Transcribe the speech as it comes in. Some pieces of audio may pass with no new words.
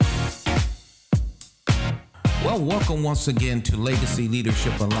Well, welcome once again to Legacy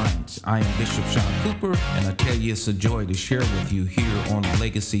Leadership Alliance. I am Bishop Sean Cooper, and I tell you it's a joy to share with you here on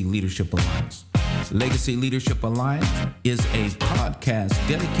Legacy Leadership Alliance. Legacy Leadership Alliance is a podcast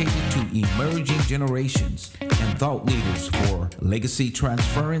dedicated to emerging generations and thought leaders for legacy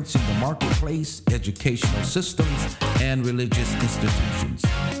transference in the marketplace, educational systems, and religious institutions.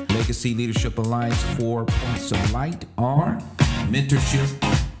 Legacy Leadership Alliance 4 points of light are mentorship,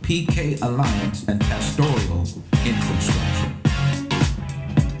 PK Alliance, and pastoral infrastructure.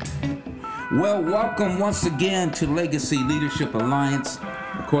 Well, welcome once again to Legacy Leadership Alliance.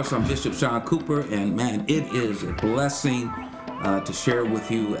 Of course, I'm Bishop Sean Cooper, and man, it is a blessing to share with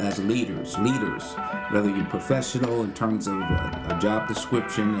you as leaders, whether you're professional in terms of a job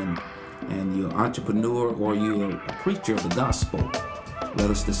description and you're an entrepreneur or you're a preacher of the gospel,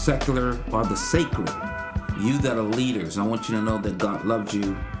 whether it's the secular or the sacred. You that are leaders, I want you to know that God loves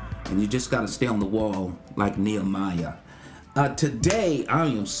you, and you just got to stay on the wall like Nehemiah. Today, I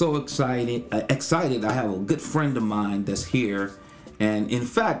am so excited. I have a good friend of mine that's here, and in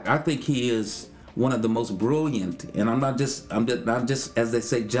fact, I think he is one of the most brilliant. And I'm not just as they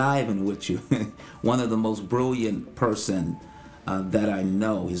say, jiving with you. One of the most brilliant person that I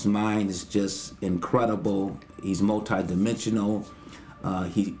know. His mind is just incredible. He's multidimensional.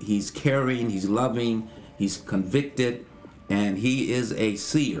 He's caring. He's loving. He's convicted, and he is a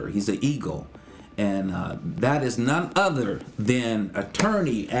seer. He's an eagle. And that is none other than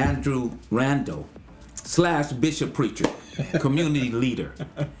attorney Andrew Randall / bishop preacher, community leader.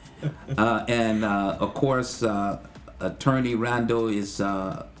 And of course, attorney Randall is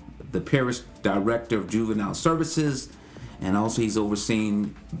the parish director of juvenile services, and also he's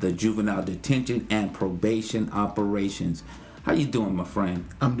overseeing the juvenile detention and probation operations. How you doing, my friend?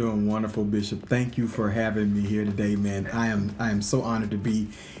 I'm doing wonderful, Bishop. Thank you for having me here today, man. I am so honored to be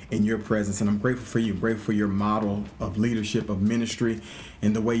in your presence, and I'm grateful for you. Grateful for your model of leadership, of ministry,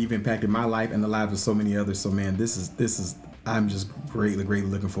 and the way you've impacted my life and the lives of so many others. So, man, this is. I'm just greatly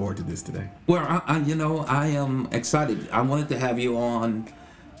looking forward to this today. Well, I am excited. I wanted to have you on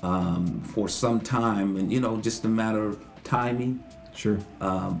for some time, and just a matter of timing. Sure.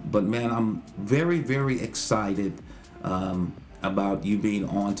 But man, I'm very excited about you being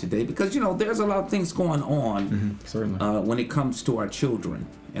on today, because there's a lot of things going on certainly when it comes to our children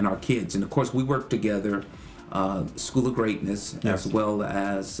and our kids, and of course we work together, School of Greatness, yes, as well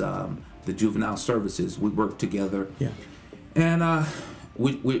as the juvenile services. We work together, yeah, and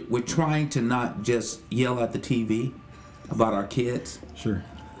we're trying to not just yell at the TV about our kids, sure,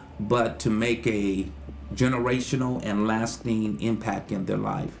 but to make a generational and lasting impact in their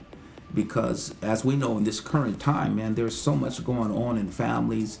life. Because as we know in this current time, man, there's so much going on in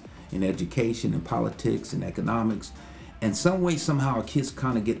families, in education, in politics, in economics. And some way, somehow, our kids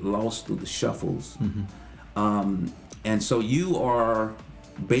kind of get lost through the shuffles. And so you are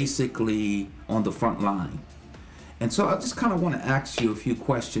basically on the front line. And so I just kind of want to ask you a few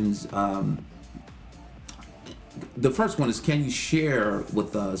questions. The first one is, can you share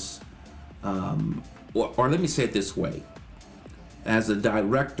with us, or let me say it this way, as a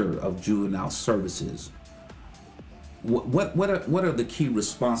director of juvenile services, what are the key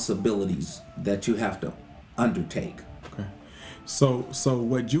responsibilities that you have to undertake? Okay. So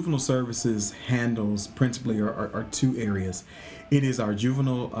what juvenile services handles principally are two areas. It is our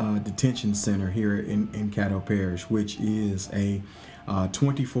juvenile detention center here in Caddo Parish, which is a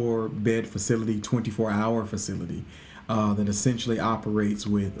 24-bed facility, 24-hour facility that essentially operates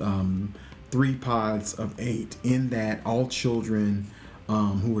with 3 pods of 8. In that, all children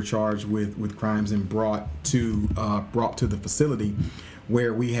who were charged with crimes and brought to the facility,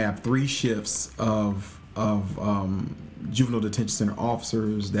 where we have 3 shifts of juvenile detention center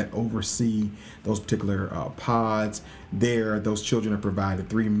officers that oversee those particular pods. There, those children are provided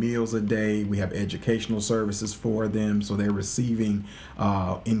 3 meals a day. We have educational services for them, so they're receiving.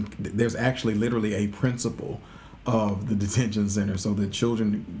 There's actually literally a principal of the detention center, so the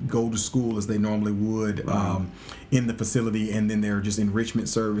children go to school as they normally would in the facility, and then there are just enrichment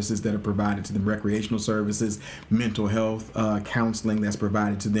services that are provided to them, recreational services, mental health counseling that's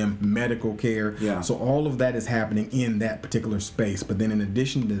provided to them, medical care. Yeah. So all of that is happening in that particular space. But then in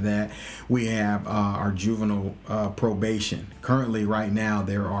addition to that, we have our juvenile probation. Currently, right now,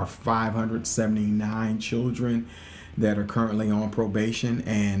 there are 579 children that are currently on probation,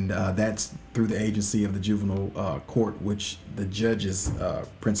 and that's through the agency of the juvenile court, which the judges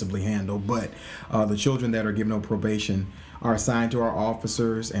principally handle. But the children that are given on probation are assigned to our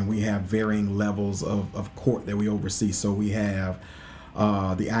officers, and we have varying levels of court that we oversee. So we have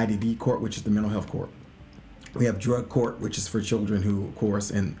the IDD court, which is the mental health court. We have drug court, which is for children who, of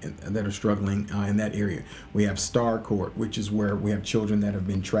course, and that are struggling in that area. We have star court, which is where we have children that have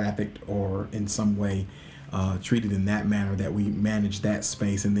been trafficked or in some way treated in that manner, that we manage that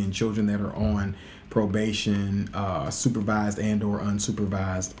space. And then children that are on probation, supervised and or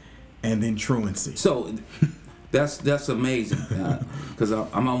unsupervised, and then truancy. So that's amazing, because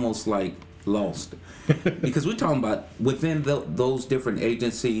I'm almost like lost, because we're talking about within those different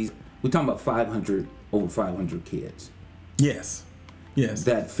agencies, we're talking about over 500 kids. Yes.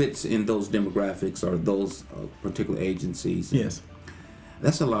 That fits in those demographics or those particular agencies. Yes.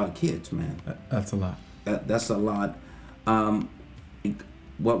 That's a lot of kids, man. That's a lot. That's a lot.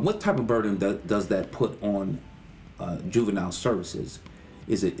 What type of burden does that put on juvenile services?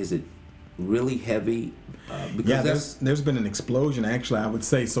 Is it really heavy? Because there's been an explosion, actually, I would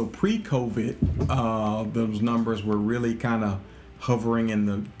say. So pre-COVID, those numbers were really kind of hovering in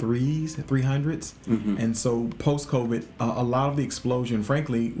the 300s. Mm-hmm. And so post-COVID, a lot of the explosion,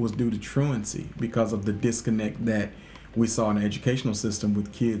 frankly, was due to truancy because of the disconnect that we saw in the educational system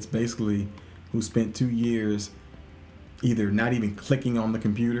with kids basically who spent 2 years either not even clicking on the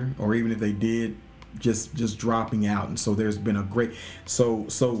computer, or even if they did, just dropping out. And so there's been a great so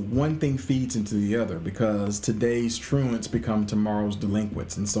one thing feeds into the other, because today's truants become tomorrow's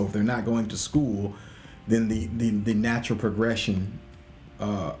delinquents. And so if they're not going to school, then the natural progression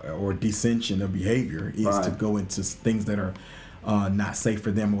or descension of behavior is to go into things that are not safe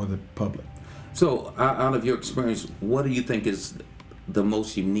for them or the public. So out of your experience, what do you think is the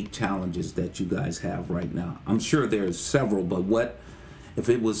most unique challenges that you guys have right now? I'm sure there's several, but what if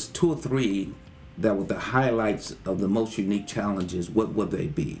it was 2 or 3 that were the highlights of the most unique challenges? What would they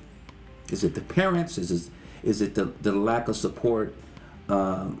be? Is it the parents? Is it the lack of support,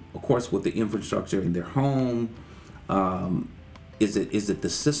 of course, with the infrastructure in their home? Is it the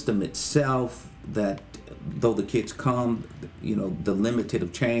system itself, that though the kids come, the limited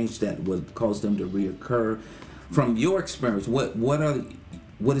of change that would cause them to reoccur? From your experience,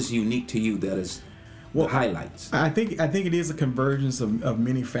 what is unique to you that is the highlights? I think it is a convergence of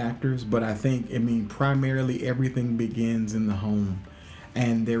many factors, but I think primarily everything begins in the home,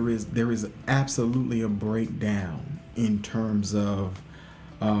 and there is absolutely a breakdown in terms of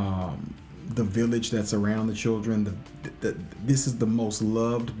the village that's around the children. This is the most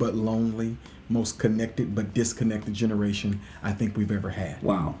loved but lonely, most connected but disconnected generation I think we've ever had.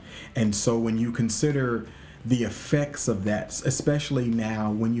 Wow. And so when you consider the effects of that, especially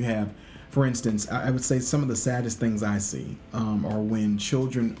now when you have, for instance, I would say some of the saddest things I see are when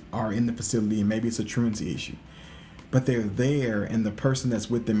children are in the facility, and maybe it's a truancy issue, but they're there and the person that's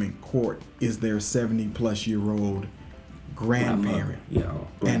with them in court is their 70-plus-year-old grandparent.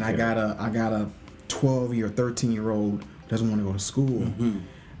 And I got a 12-year, 13-year-old who doesn't want to go to school. Mm-hmm.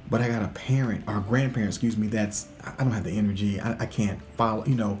 But I got a parent, or grandparent, that's, I don't have the energy, I can't follow,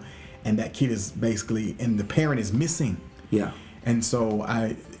 and that kid is basically, and the parent is missing. Yeah. And so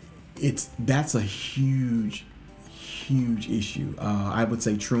that's a huge issue. I would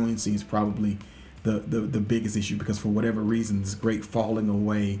say truancy is probably the biggest issue, because for whatever reason, there's great falling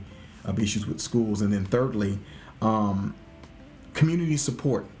away of issues with schools. And then thirdly, community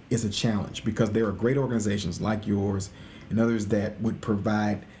support is a challenge, because there are great organizations like yours and others that would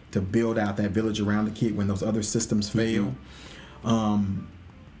provide to build out that village around the kid when those other systems fail. Mm-hmm.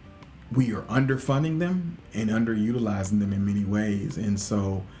 We are underfunding them and underutilizing them in many ways. And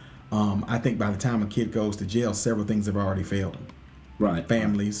so I think by the time a kid goes to jail, several things have already failed them. Right.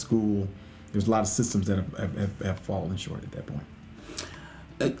 Family, school. There's a lot of systems that have fallen short at that point.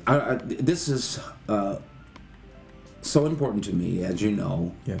 This is so important to me, as you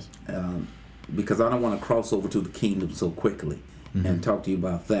know. Yes. Because I don't want to cross over to the kingdom so quickly. Mm-hmm. And talk to you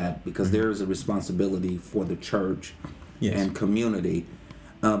about that, because mm-hmm. there is a responsibility for the church and community.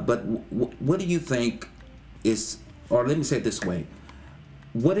 But what do you think is, or let me say it this way,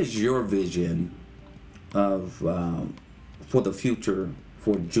 what is your vision of for the future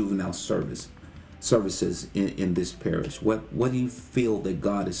for juvenile services in this parish? What do you feel that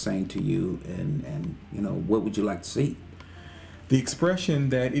God is saying to you, and what would you like to see? The expression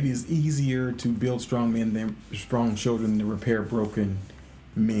that it is easier to build strong men than strong children, to repair broken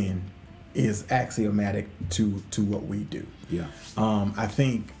men, is axiomatic to what we do. Yeah. I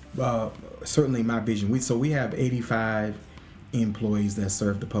think certainly my vision. We have 85 employees that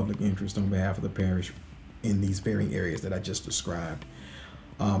serve the public interest on behalf of the parish in these varying areas that I just described.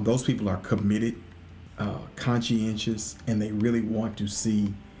 Those people are committed, conscientious, and they really want to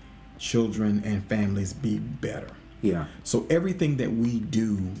see children and families be better. Yeah. So everything that we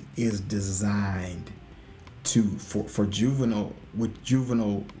do is designed for juvenile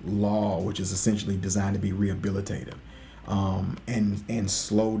law, which is essentially designed to be rehabilitative, and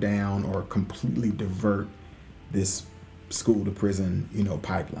slow down or completely divert this school to prison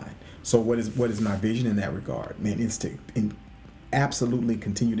pipeline. So what is my vision in that regard, man? Is to absolutely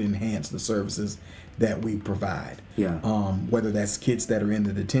continue to enhance the services that we provide. Yeah. Whether that's kids that are in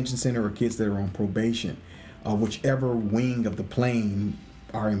the detention center or kids that are on probation, whichever wing of the plane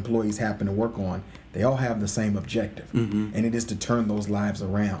our employees happen to work on, they all have the same objective, and it is to turn those lives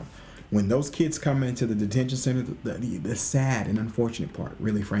around. When those kids come into the detention center, the sad and unfortunate part,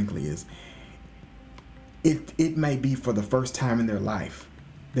 really frankly, is it may be for the first time in their life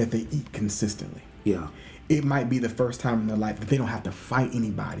that they eat consistently. Yeah. It might be the first time in their life that they don't have to fight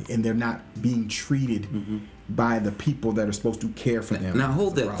anybody, and they're not being treated by the people that are supposed to care for them. Now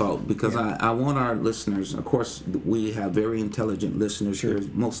hold that thought, because I want our listeners, of course, we have very intelligent listeners here.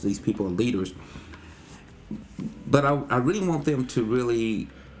 Most of these people are leaders. But I really want them to really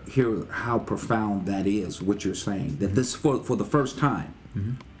hear how profound that is, what you're saying. That this, for the first time,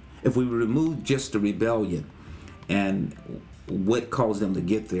 if we remove just the rebellion and what caused them to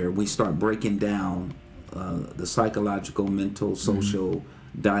get there, we start breaking down the psychological, mental, social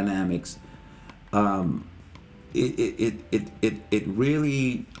dynamics. It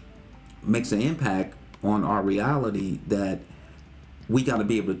really makes an impact on our reality that we got to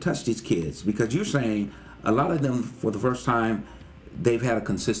be able to touch these kids, because you're saying a lot of them, for the first time, they've had a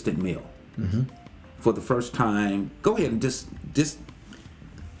consistent meal. For the first time, go ahead and just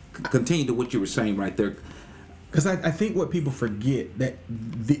continue to what you were saying right there. Because I think what people forget that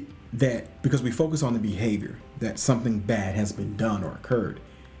because we focus on the behavior, that something bad has been done or occurred,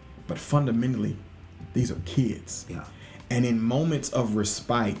 but fundamentally, these are kids. Yeah. And in moments of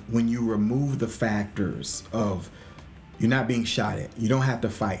respite, when you remove the factors of you're not being shot at, you don't have to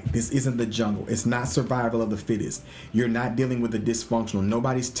fight, this isn't the jungle, it's not survival of the fittest, you're not dealing with the dysfunctional,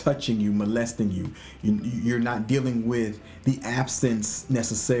 nobody's touching you, molesting you, you're not dealing with the absence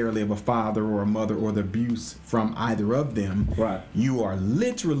necessarily of a father or a mother or the abuse from either of them. Right. You are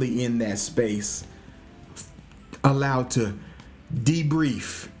literally in that space, allowed to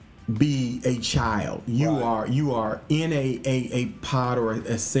debrief, be a child. You are in a pod or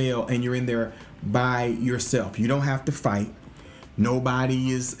a cell, and you're in there by yourself. You don't have to fight.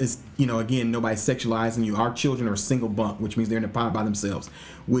 Nobody is again, nobody's sexualizing you. Our children are single bunk, which means they're in a pod by themselves,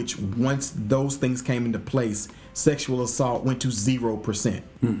 which once those things came into place, sexual assault went to 0%.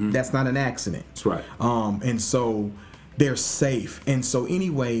 That's not an accident. That's right. And so they're safe. And so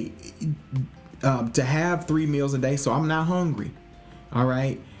anyway, to have 3 meals a day, so I'm not hungry. All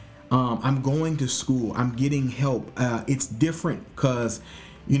right. I'm going to school. I'm getting help. It's different because,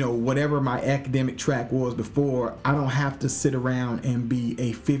 whatever my academic track was before, I don't have to sit around and be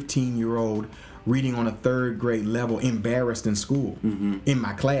a 15-year-old reading on a 3rd grade level, embarrassed in school, in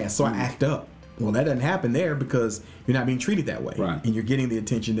my class. So I act up. Well, that doesn't happen there because you're not being treated that way. Right. And you're getting the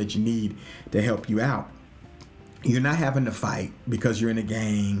attention that you need to help you out. You're not having to fight because you're in a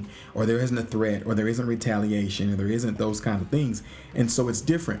gang, or there isn't a threat, or there isn't retaliation, or there isn't those kind of things. And so it's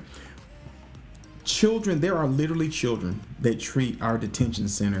different. Children, there are literally children that treat our detention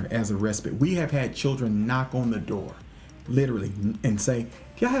center as a respite. We have had children knock on the door, literally, and say,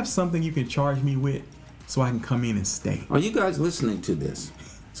 "Do y'all have something you can charge me with so I can come in and stay?" Are you guys listening to this?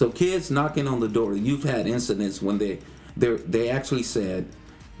 So kids knocking on the door. You've had incidents when they actually said,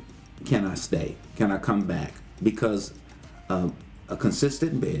 "Can I stay? Can I come back?" Because a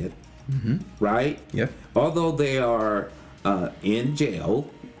consistent bed, right? Yep. Although they are in jail,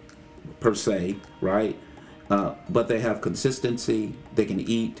 per se, right? But they have consistency. They can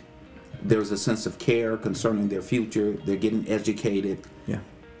eat. There's a sense of care concerning their future. They're getting educated. Yeah.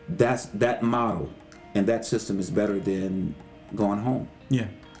 That model and that system is better than going home. Yeah.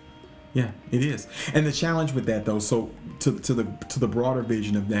 Yeah, it is. And the challenge with that, though, so to the broader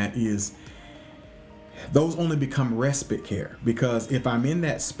vision of that is, those only become respite care, because if I'm in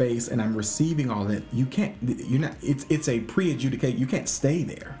that space and I'm receiving all that, it's a pre-adjudicate, you can't stay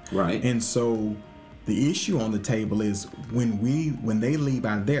there. Right. And so the issue on the table is when they leave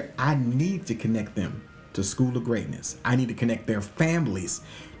out of there, I need to connect them to School of Greatness. I need to connect their families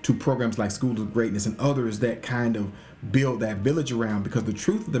to programs like School of Greatness and others that kind of build that village around, because the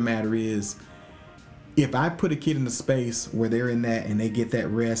truth of the matter is, if I put a kid in a space where they're in that and they get that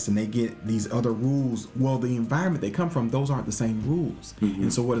rest and they get these other rules, well, the environment they come from, those aren't the same rules.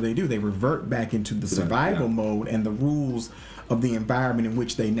 And so what do? They revert back into the survival mode and the rules of the environment in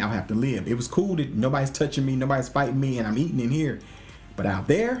which they now have to live. It was cool that nobody's touching me, nobody's fighting me, and I'm eating in here. But out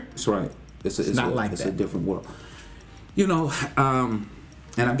there, that's right. It's not like that. It's a different world.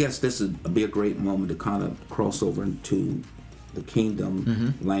 And I guess this would be a great moment to kind of cross over into the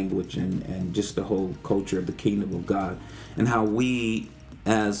kingdom language and just the whole culture of the kingdom of God, and how we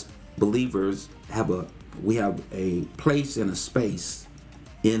as believers have a place and a space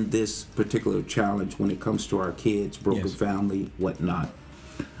in this particular challenge when it comes to our kids, broken family, whatnot.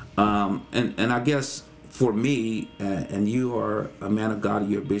 And I guess for me, and you are a man of God,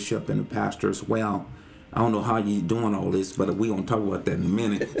 you're a bishop and a pastor as well. I don't know how you're doing all this, but we're going to talk about that in a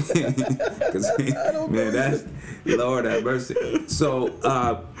minute. Because, man, that's, Lord have mercy.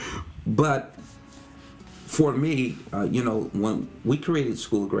 So, but for me, when we created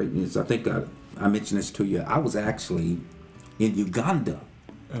School of Greatness, I think I mentioned this to you. I was actually in Uganda.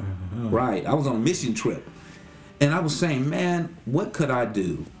 Right. I was on a mission trip. And I was saying, man, what could I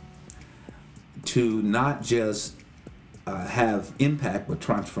do to not just have impact, but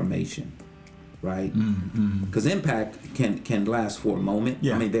transformation? Right? Because impact can last for a moment.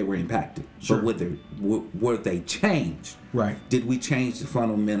 Yeah. I mean, they were impacted. Sure. But were they changed? Right. Did we change the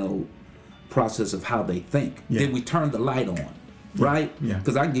fundamental process of how they think? Yeah. Did we turn the light on? Right? Yeah.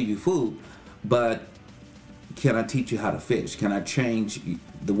 Because I can give you food, but can I teach you how to fish? Can I change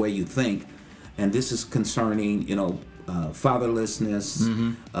the way you think? And this is concerning,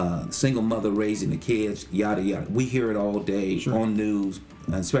 fatherlessness, single mother raising the kids, yada, yada. We hear it all day on news,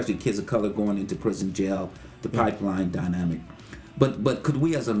 especially kids of color going into prison, jail, the pipeline dynamic. But could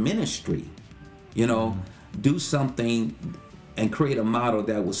we as a ministry, do something and create a model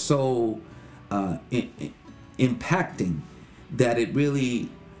that was so impacting that it really,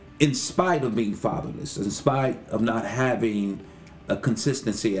 in spite of being fatherless, in spite of not having a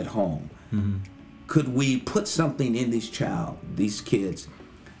consistency at home, could we put something in these kids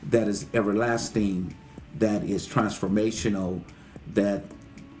that is everlasting, that is transformational, that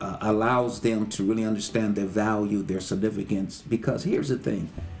allows them to really understand their value, their significance? Because here's the thing,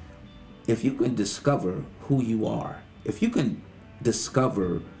 if you can discover who you are, if you can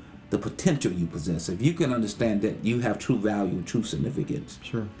discover the potential you possess, if you can understand that you have true value, true significance,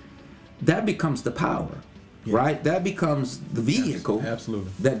 that becomes the power. Yeah. Right? That becomes the vehicle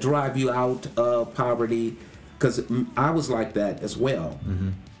Absolutely. that drive you out of poverty. Because I was like that as well.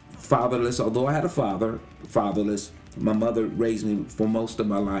 Fatherless, although I had a father, fatherless. My mother raised me for most of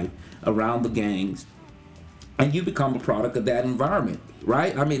my life around the gangs. And you become a product of that environment,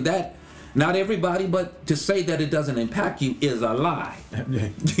 right? I mean, that, not everybody, but to say that it doesn't impact you is a lie.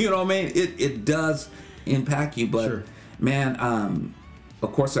 You know what I mean? It does impact you, but man,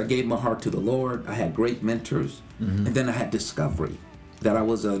 of course, I gave my heart to the Lord. I had great mentors. And then I had discovery that I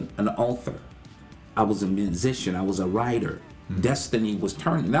was an author. I was a musician. I was a writer. Destiny was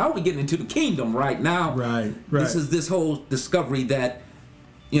turning. Now we're getting into the kingdom right now. Right. This is this whole discovery that,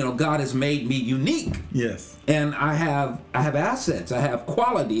 God has made me unique. Yes. And I have assets. I have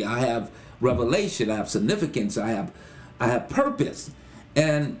quality. I have revelation. I have significance. I have purpose.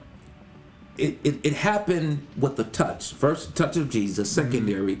 And it happened with the touch. First, a touch of Jesus.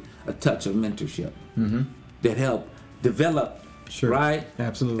 Secondary, a touch of mentorship that helped develop. Right?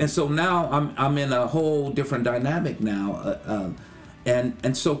 Absolutely. And so now I'm in a whole different dynamic now.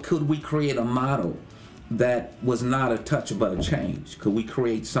 And so could we create a model that was not a touch but a change? Could we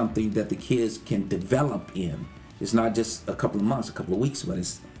create something that the kids can develop in? It's not just a couple of months, a couple of weeks, but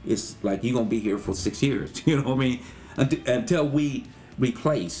it's like you're going to be here for 6 years. You know what I mean? Until we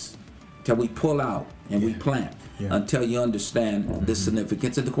replace, until we pull out and we plant, until you understand the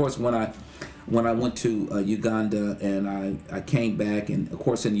significance. And of course, when I went to Uganda and I came back, and of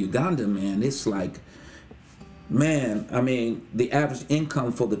course in Uganda, man, it's like, man, I mean, the average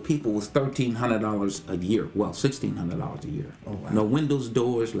income for the people was $1,300 a year. Well, $1,600 a year. Oh, wow. No windows,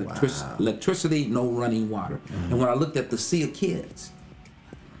 doors, electricity, no running water. And when I looked at the sea of kids,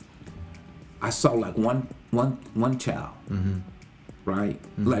 I saw like one child, right?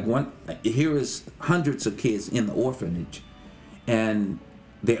 Like here is hundreds of kids in the orphanage, and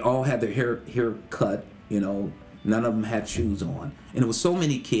they all had their hair cut, none of them had shoes on. And it was so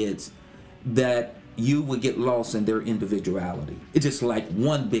many kids that you would get lost in their individuality. It's just like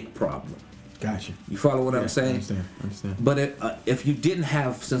one big problem. Gotcha. You follow what I'm saying? I understand. But if you didn't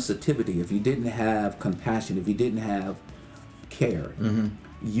have sensitivity, if you didn't have compassion, if you didn't have care,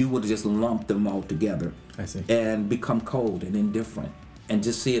 you would have just lumped them all together. I see. And become cold and indifferent and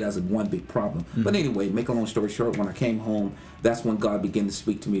just see it as one big problem. But anyway, make a long story short, when I came home, that's when God began to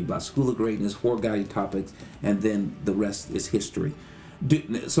speak to me about School of Greatness, 4 guiding topics, and then the rest is history.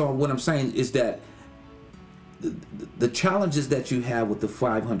 So what I'm saying is that the challenges that you have with the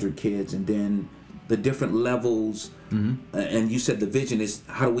 500 kids, and then the different levels, and you said the vision is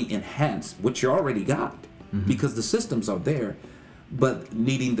how do we enhance what you already got, because the systems are there, but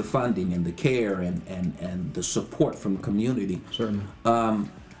needing the funding and the care and the support from the community. Certainly.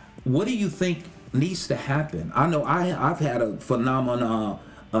 What do you think needs to happen? I know I've had a phenomenon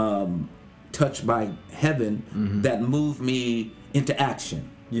touched by heaven that moved me into action.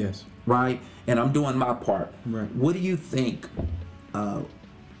 Yes. Right? And I'm doing my part. Right. What do you think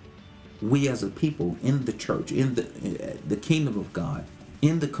we as a people in the church, in the kingdom of God,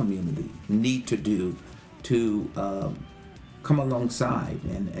 in the community need to do to come alongside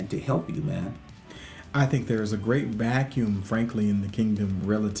and to help you, man? I think there's a great vacuum, frankly, in the kingdom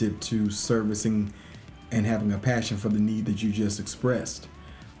relative to servicing and having a passion for the need that you just expressed.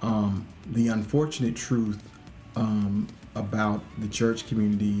 The unfortunate truth about the church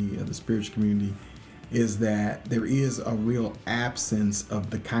community, the spiritual community, is that there is a real absence of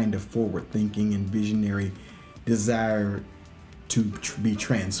the kind of forward thinking and visionary desire to be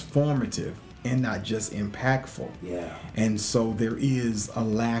transformative and not just impactful. Yeah. And so there is a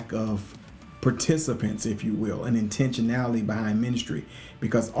lack of participants, if you will, and intentionality behind ministry,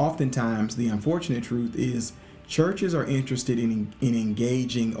 because oftentimes the unfortunate truth is churches are interested in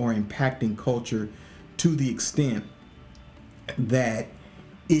engaging or impacting culture to the extent that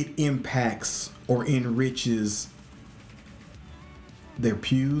it impacts or enriches their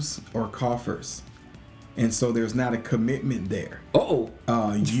pews or coffers, and so there's not a commitment there. You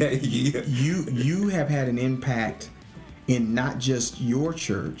have had an impact in not just your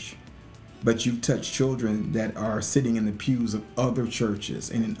church, but you touch children that are sitting in the pews of other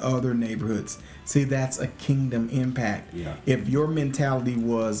churches and in other neighborhoods. See, that's a kingdom impact. Yeah. If your mentality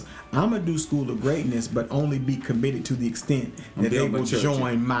was, I'm going to do School of Greatness, but only be committed to the extent that they will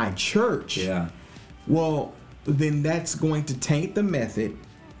join my church. Yeah. Well, then that's going to taint the method,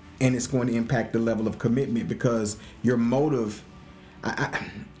 and it's going to impact the level of commitment, because your motive, I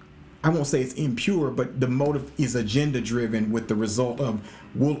won't say it's impure, but the motive is agenda driven, with the result of,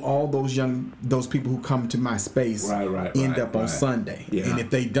 will all those people who come to my space end up on Sunday? Yeah. And if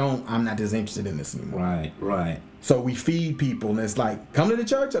they don't, I'm not as interested in this anymore. Right. So we feed people, and it's like, come to the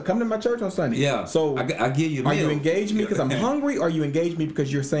church, or come to my church on Sunday. Yeah. So I give you a are meal. you engaging me because I'm hungry, or are you engaging me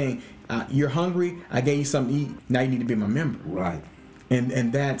because you're saying, you're hungry, I gave you something to eat, now you need to be my member? Right.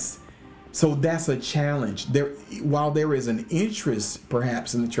 And that's a challenge. While there is an interest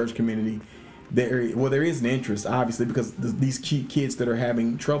perhaps in the church community, there is an interest, obviously, because these kids that are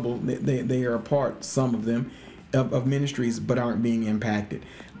having trouble, they are a part, some of them, of ministries, but aren't being impacted.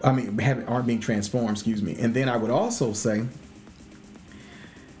 Aren't being transformed, excuse me. And then I would also say,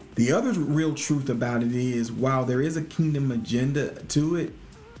 the other real truth about it is, while there is a kingdom agenda to it,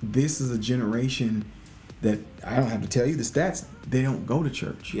 this is a generation that, I don't have to tell you the stats, they don't go to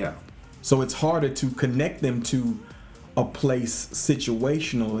church. Yeah. So it's harder to connect them to a place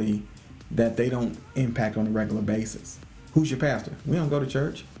situationally that they don't impact on a regular basis. Who's your pastor? We don't go to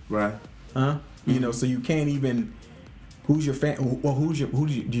church. Right. Huh? Mm-hmm. You know, so you can't even. Who's your Well, does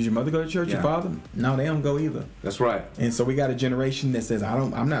your mother go to church? Yeah. Your father? No, they don't go either. That's right. And so we got a generation that says,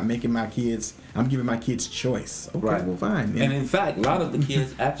 I'm not making my kids. I'm giving my kids choice. Okay, right. Well, fine. And in fact, a lot of the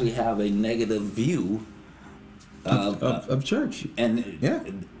kids actually have a negative view of church. And yeah.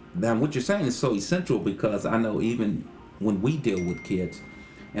 Now, what you're saying is so essential, because I know even when we deal with kids,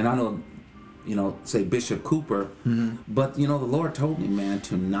 and I know, say Bishop Cooper, but the Lord told me, man,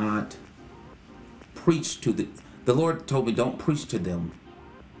 to not preach to the Lord told me, don't preach to them.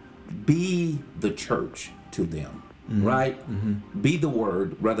 Be the church to them, right? Mm-hmm. Be the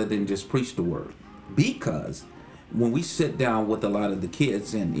word rather than just preach the word. Because when we sit down with a lot of the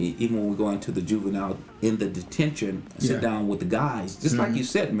kids, and even when we go into the juvenile in the detention, sit down with the guys, just like you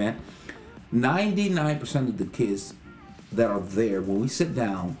said, man, 99% of the kids that are there, when we sit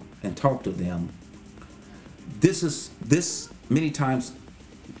down and talk to them, this many times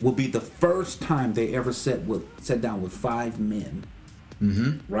will be the first time they ever sat down with 5 men,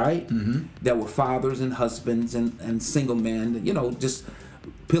 right? Mm-hmm. That were fathers and husbands and single men, just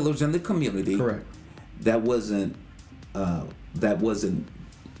pillars in the community. Correct. That wasn't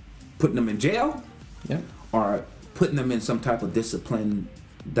putting them in jail, or putting them in some type of discipline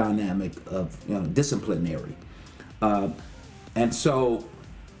dynamic of disciplinary, and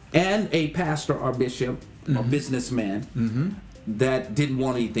a pastor or bishop or businessman that didn't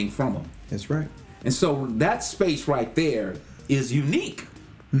want anything from them. That's right. And so that space right there is unique,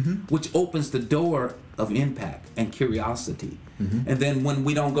 which opens the door of impact and curiosity. And then when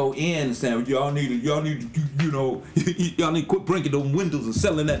we don't go in and say, y'all need to quit breaking those windows and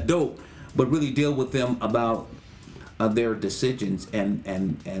selling that dope, but really deal with them about their decisions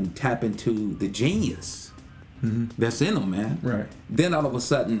and tap into the genius that's in them, man. Right. Then all of a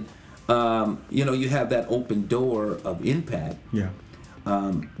sudden, You have that open door of impact. Yeah.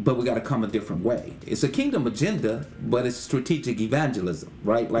 But we got to come a different way. It's a kingdom agenda, but it's strategic evangelism,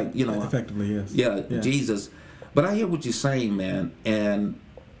 right? Like, Effectively, yes. Yeah, Jesus. But I hear what you're saying, man, and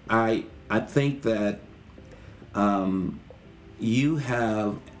I think that you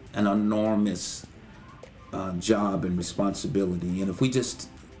have an enormous job and responsibility, and if we just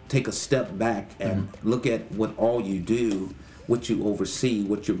take a step back and look at what all you do, what you oversee,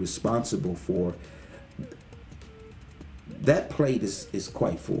 what you're responsible for, that plate is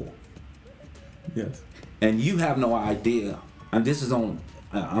quite full. Yes. And you have no idea, and this is on,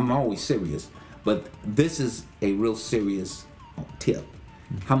 I'm always serious, but this is a real serious tip,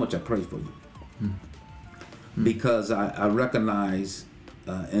 how much I pray for you. Because I recognize,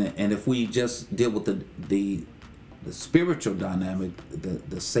 and if we just deal with the spiritual dynamic,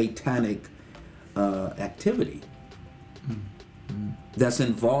 the satanic activity that's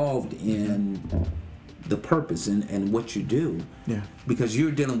involved in the purpose and what you do, because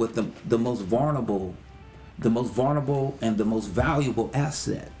you're dealing with the most vulnerable and the most valuable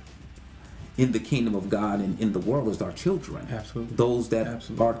asset in the kingdom of God and in the world is our children. Absolutely. Those that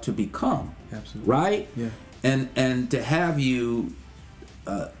are to become. Absolutely. Right? Yeah. And to have you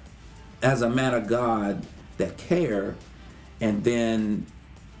as a man of God that care, and then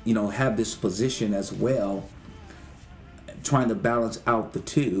have this position as well, trying to balance out the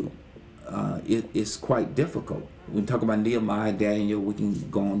two, it's quite difficult. We talk about Nehemiah, Daniel, we can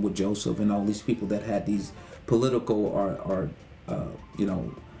go on with Joseph and all these people that had these political or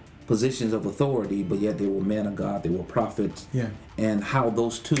positions of authority, but yet they were men of God, they were prophets, and how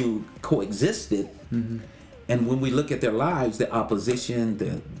those two coexisted. And when we look at their lives, the opposition,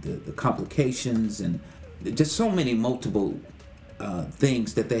 the complications, and just so many multiple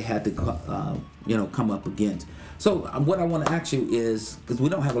things that they had to come up against. So what I want to ask you is, because we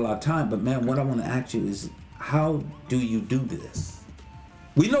don't have a lot of time, but man, what I want to ask you is, how do you do this?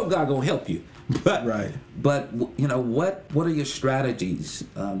 We know God gonna help you, but what are your strategies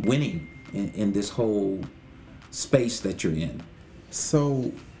winning in this whole space that you're in?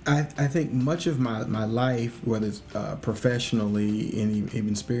 So I think much of my life, whether it's professionally and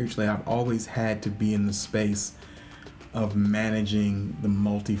even spiritually, I've always had to be in the space of managing the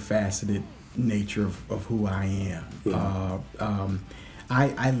multifaceted nature of who I am. Yeah.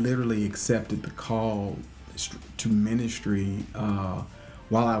 I literally accepted the call to ministry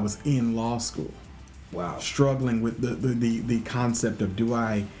while I was in law school. Wow. Struggling with the concept of, do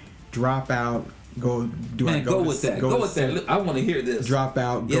I drop out? Go with that. I want to hear this. Drop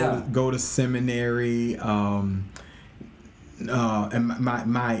out. Go to seminary. And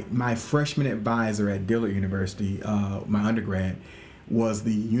my freshman advisor at Dillard University, my undergrad, was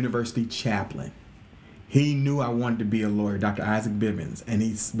the university chaplain. He knew I wanted to be a lawyer, Dr. Isaac Bibbins,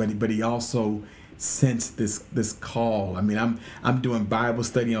 and but he also sensed this call. I mean, I'm doing Bible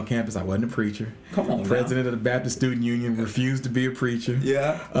study on campus. I wasn't a preacher. Come on, President of the Baptist Student Union, refused to be a preacher.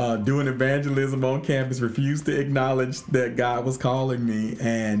 Yeah. Doing evangelism on campus, refused to acknowledge that God was calling me.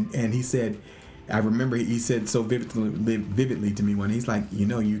 And he said, I remember he said so vividly to me when he's like,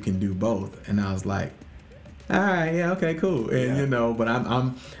 you can do both. And I was like, all right, yeah, okay, cool. And but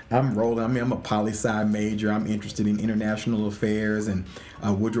I'm rolling. I mean, I'm a poli-sci major. I'm interested in international affairs and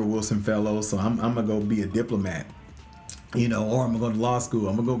Woodrow Wilson Fellow. So I'm gonna go be a diplomat, or I'm gonna go to law school.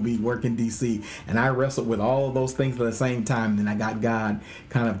 I'm gonna go be working DC. And I wrestled with all of those things at the same time. Then I got God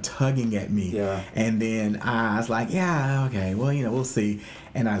kind of tugging at me. Yeah. And then I was like, yeah, okay, well, we'll see.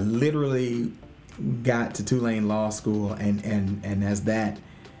 And I literally got to Tulane Law School, and as that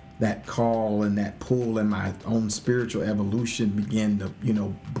call and that pull in my own spiritual evolution began to,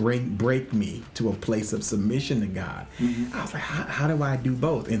 break me to a place of submission to God. Mm-hmm. I was like, how do I do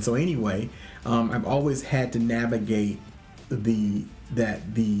both? And so anyway, I've always had to navigate the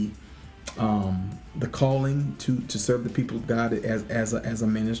calling to serve the people of God as a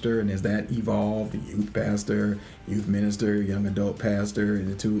minister, and as that evolved, the youth pastor, youth minister, young adult pastor, and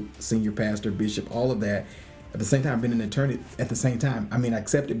into senior pastor, bishop, all of that. At the same time, I've been an attorney at the same time. I mean, I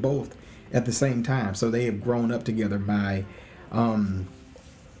accepted both at the same time. So they have grown up together. My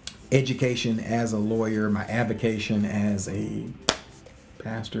education as a lawyer, my avocation as a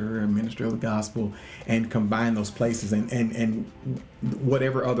pastor and minister of the gospel, and combine those places and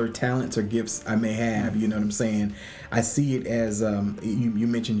whatever other talents or gifts I may have, you know what I'm saying? I see it as, you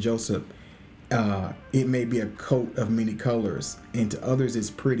mentioned Joseph. It may be a coat of many colors, and to others it's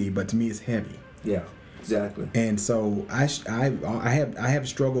pretty, but to me it's heavy. Yeah. Exactly. And so I have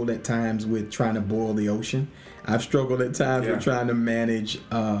struggled at times with trying to boil the ocean. I've struggled at times with trying to manage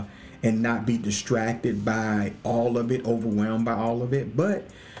and not be distracted by all of it, overwhelmed by all of it. But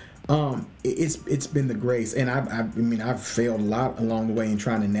It's been the grace, and I've failed a lot along the way in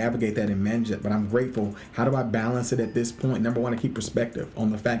trying to navigate that and manage it, but I'm grateful. How do I balance it at this point? Number one, I keep perspective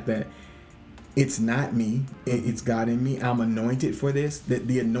on the fact that it's not me, it's God in me. I'm anointed for this. That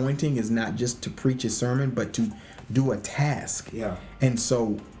the anointing is not just to preach a sermon, but to do a task. Yeah. And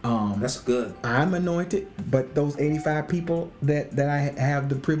so that's good. I'm anointed, but those 85 people that I have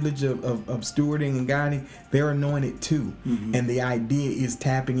the privilege of stewarding and guiding, they're anointed too. Mm-hmm. And the idea is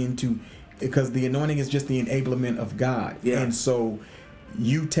tapping into, because the anointing is just the enablement of God. Yeah. And so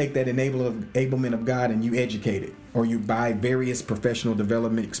you take that enablement of God and you educate it, or you by various professional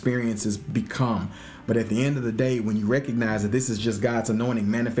development experiences become. But at the end of the day, when you recognize that this is just God's anointing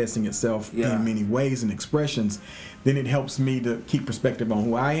manifesting itself in many ways and expressions, then it helps me to keep perspective on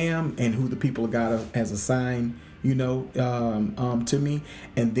who I am and who the people of God has assigned, to me.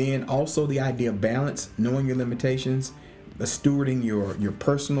 And then also the idea of balance, knowing your limitations, stewarding your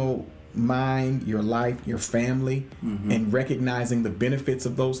personal mind, your life, your family, and recognizing the benefits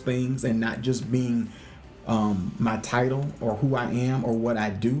of those things, and not just being my title or who I am or what I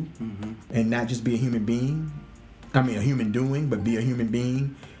do, and not just be a human being. I mean, a human doing, but be a human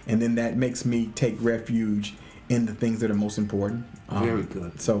being. And then that makes me take refuge in the things that are most important. Very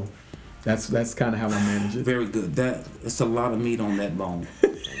good. So that's kind of how I manage it. Very good. It's a lot of meat on that bone.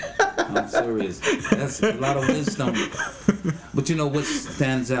 I'm serious. That's a lot of wisdom. But you know what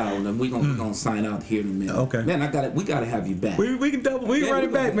stands out, and we're gonna sign out here in a minute. Okay. Man, we gotta have you back. We can run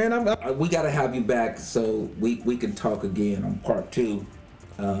it back, man. We gotta have you back so we can talk again on part 2.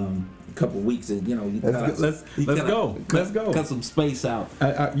 A couple of weeks, and let's go. Cut some space out.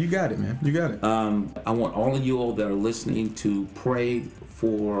 You got it, man. You got it. I want all of you all that are listening to pray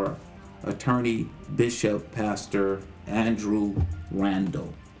for Attorney Bishop Pastor Andrew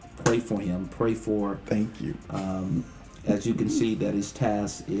Randall. Pray for him. Pray for. Thank you. As you can see, that his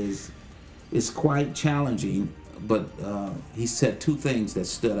task is quite challenging, but he said 2 things that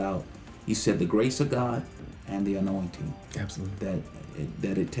stood out. He said the grace of God and the anointing. Absolutely.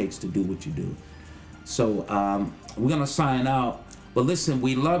 That it takes to do what you do. So we're gonna sign out. But listen,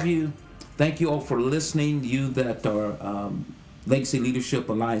 we love you. Thank you all for listening. You that are Legacy Leadership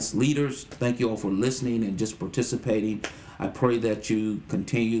Alliance leaders, thank you all for listening and just participating. I pray that you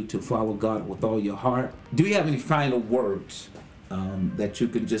continue to follow God with all your heart. Do you have any final words that you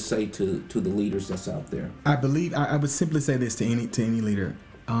can just say to the leaders that's out there? I believe I would simply say this to any leader.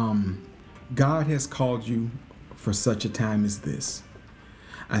 God has called you for such a time as this.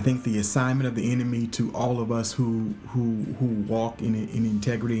 I think the assignment of the enemy to all of us who walk in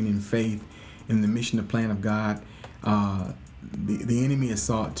integrity and in faith in the mission and plan of God, the enemy has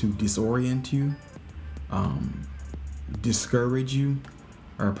sought to disorient you, discourage you,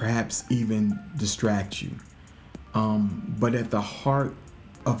 or perhaps even distract you. But at the heart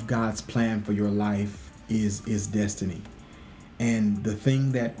of God's plan for your life is destiny. And the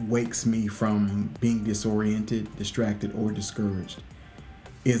thing that wakes me from being disoriented, distracted, or discouraged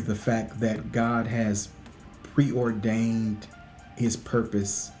is the fact that God has preordained his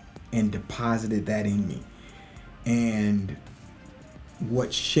purpose and deposited that in me. And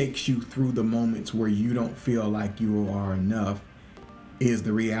what shakes you through the moments where you don't feel like you are enough is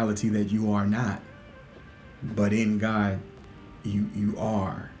the reality that you are not. But in God, you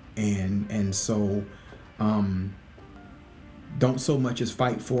are. And so don't so much as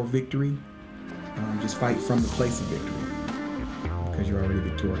fight for victory, just fight from the place of victory, because you're already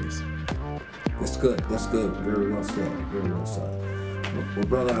victorious. That's good. Very well said. Very well said. Well,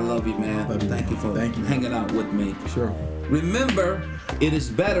 brother, I love you, man. Thank you for hanging out with me. Sure. Remember, it is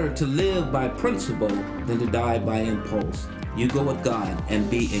better to live by principle than to die by impulse. You go with God and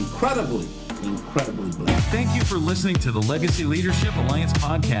be incredibly blessed. Thank you for listening to the Legacy Leadership Alliance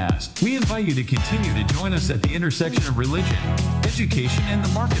podcast. We invite you to continue to join us at the intersection of religion, education, and the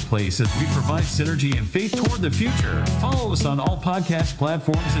marketplace as we provide synergy and faith toward the future. Follow us on all podcast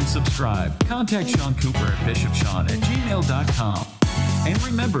platforms and subscribe. Contact Sean Cooper at bishopsean@gmail.com. And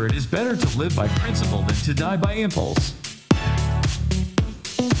remember, it is better to live by principle than to die by impulse.